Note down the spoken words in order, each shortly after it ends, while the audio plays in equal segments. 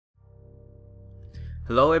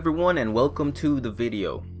Hello everyone and welcome to the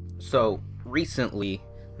video. So recently,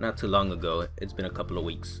 not too long ago, it's been a couple of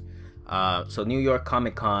weeks, so New York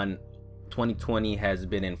Comic Con 2020 has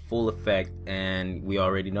been in full effect, and we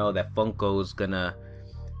already know that Funko's gonna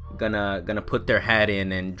put their hat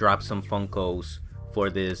in and drop some Funkos for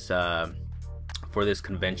this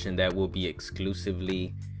convention that will be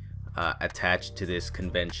exclusively attached to this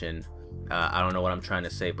convention. I don't know what I'm trying to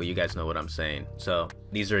say, but you guys know what I'm saying. So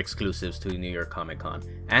these are exclusives to New York Comic Con.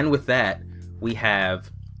 And with that, we have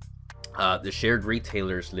the shared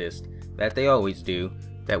retailers list that they always do,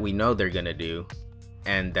 that we know they're gonna do,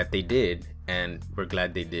 and that they did, and we're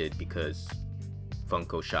glad they did because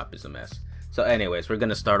Funko Shop is a mess. So anyways, we're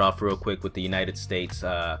gonna start off real quick with the United States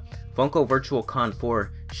Funko Virtual Con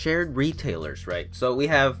for shared retailers, right? So we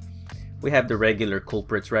have the regular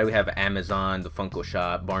culprits, right? We have Amazon, the Funko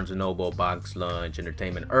Shop, Barnes & Noble, Box Lunch,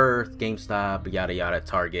 Entertainment Earth, GameStop, yada yada,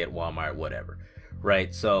 Target, Walmart, whatever,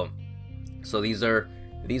 right? So these are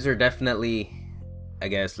definitely, I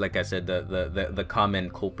guess, like I said, the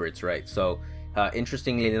common culprits, right? So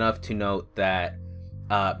interestingly enough to note that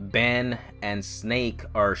Ben and Snake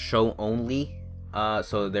are show only,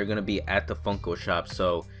 so they're gonna be at the Funko Shop.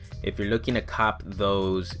 So if you're looking to cop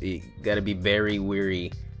those, you gotta be very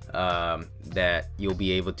weary that you'll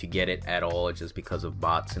be able to get it at all just because of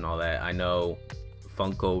bots and all that. I know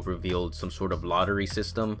Funko revealed some sort of lottery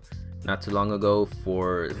system not too long ago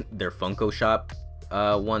for their Funko Shop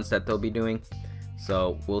ones that they'll be doing,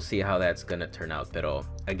 so we'll see how that's gonna turn out. But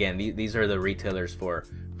again, these are the retailers for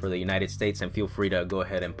the United States, and feel free to go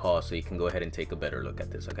ahead and pause so you can go ahead and take a better look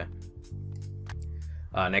at this. Okay,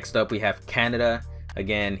 next up we have Canada.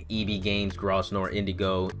 Again, EB Games, Grosvenor,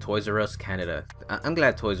 Indigo, Toys R Us Canada. I'm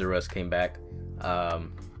glad Toys R Us came back.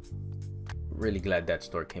 Really glad that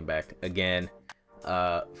store came back. Again,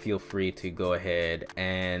 feel free to go ahead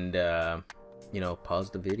and pause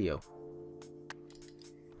the video.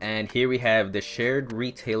 And here we have the shared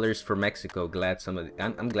retailers for Mexico.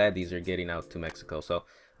 I'm glad these are getting out to Mexico. So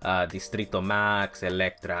Distrito Max,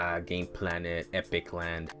 Electra, Game Planet, Epic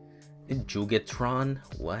Land, Jugatron.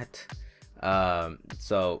 What?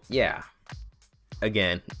 So yeah,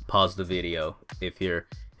 again, pause the video if you're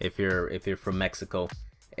from Mexico.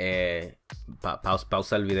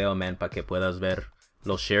 Pausa el video, man, para que puedas ver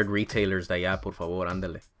los shared retailers de allá, por favor,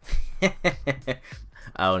 ándale.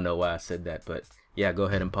 I don't know why I said that, but yeah, go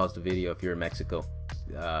ahead and pause the video if you're in Mexico.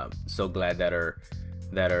 So glad that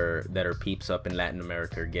our peeps up in Latin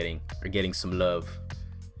America are getting some love.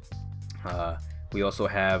 We also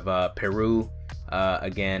have Peru.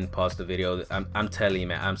 Again, pause the video. I'm telling you,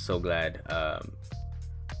 man, I'm so glad.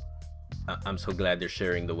 I'm so glad they're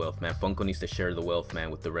sharing the wealth, man. Funko needs to share the wealth,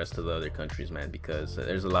 man, with the rest of the other countries, man, because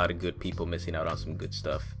there's a lot of good people missing out on some good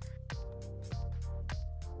stuff.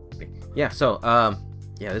 Yeah, so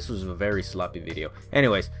yeah, this was a very sloppy video.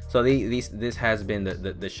 Anyways, so this has been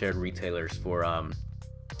the shared retailers for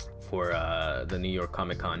the New York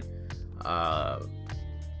Comic Con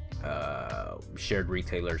shared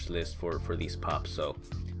retailers list for these pops. So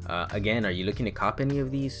again, are you looking to cop any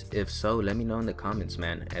of these? If so, let me know in the comments,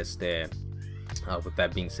 man. With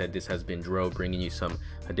that being said, this has been Dro bringing you some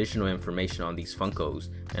additional information on these Funkos,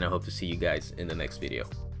 and I hope to see you guys in the next video.